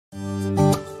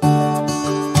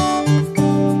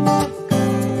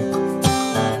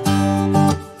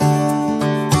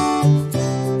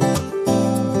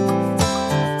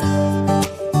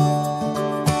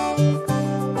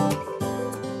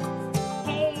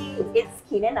It's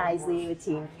Kina Knisley with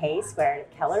Team K Squared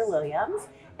at Keller Williams,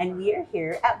 and we are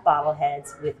here at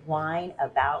Bottleheads with Wine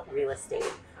About Real Estate.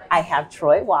 I have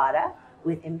Troy Wada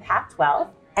with Impact Wealth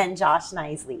and Josh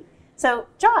Knisley. So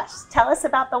Josh, tell us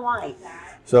about the wine.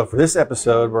 So for this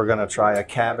episode, we're going to try a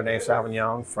Cabenet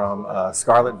Sauvignon from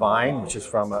Scarlet Vine, which is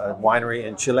from a winery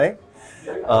in Chile.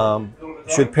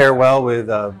 Should pair well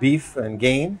with beef and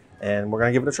game, and we're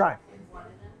going to give it a try.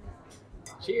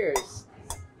 Cheers.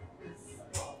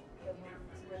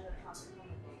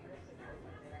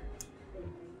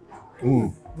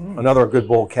 Another good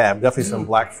bold cab. Definitely some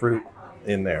black fruit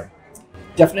in there.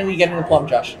 Definitely getting the plum,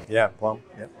 Josh. Yeah, plum.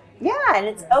 Yeah. Yeah, and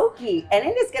it's oaky, and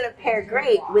it is going to pair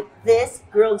great with this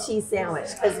grilled cheese sandwich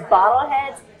because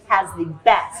Bottleheads has the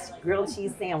best grilled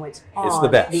cheese sandwich on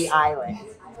the island.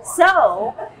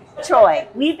 So, Troy,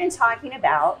 we've been talking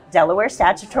about Delaware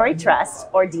Statutory Trust,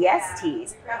 or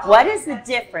DSTs. What is the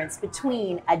difference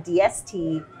between a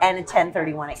DST and a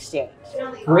 1031 exchange?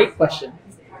 Great question.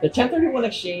 The 1031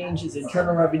 exchange is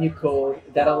Internal Revenue Code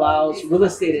that allows real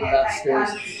estate investors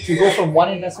to go from one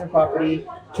investment property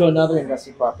to another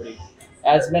investment property.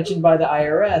 As mentioned by the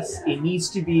IRS, it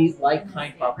needs to be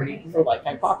like-kind property for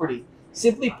like-kind property.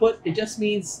 Simply put, it just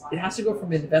means it has to go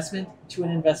from investment to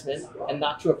an investment and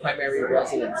not to a primary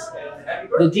residence.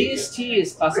 The DST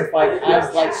is classified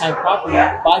as like-kind property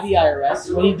by the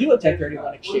IRS when you do a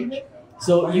 1031 exchange.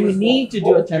 So you need to do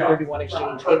a 1031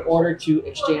 exchange in order to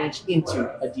exchange into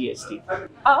a DST.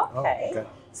 Oh, okay.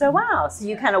 So wow, so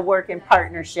you kind of work in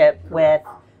partnership with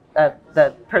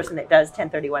the person that does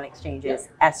 1031 exchanges,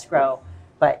 escrow,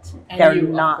 but they're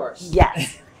not.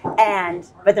 Yes.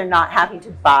 But they're not having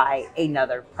to buy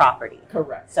another property.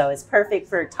 Correct. So it's perfect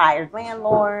for tired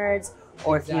landlords,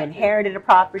 or if you inherited a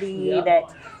property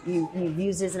that you've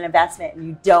used as an investment and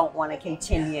you don't want to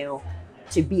continue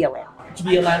to be a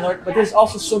landlord. But there's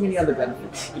also so many other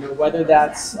benefits. You know, whether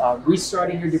that's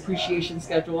restarting your depreciation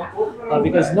schedule,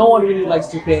 because no one really likes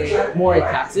to pay more in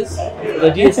taxes.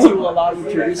 The DST will allow you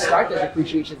to restart the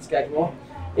depreciation schedule.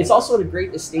 It's also a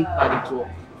great estate planning tool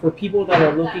for people that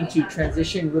are looking to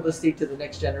transition real estate to the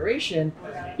next generation.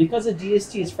 Because a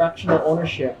DST is fractional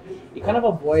ownership, it kind of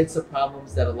avoids the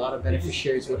problems that a lot of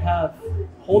beneficiaries would have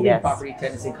holding property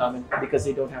tenants in common because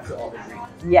they don't have to all agree.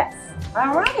 Yes.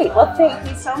 All right. Well, thank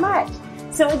you so much.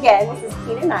 So again, this is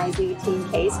Kina Knisley, Team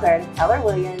K Squared at Keller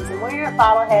Williams, and we're at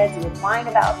Bottleheads with Wine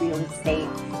About Real Estate,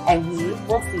 and we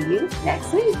will see you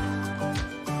next week.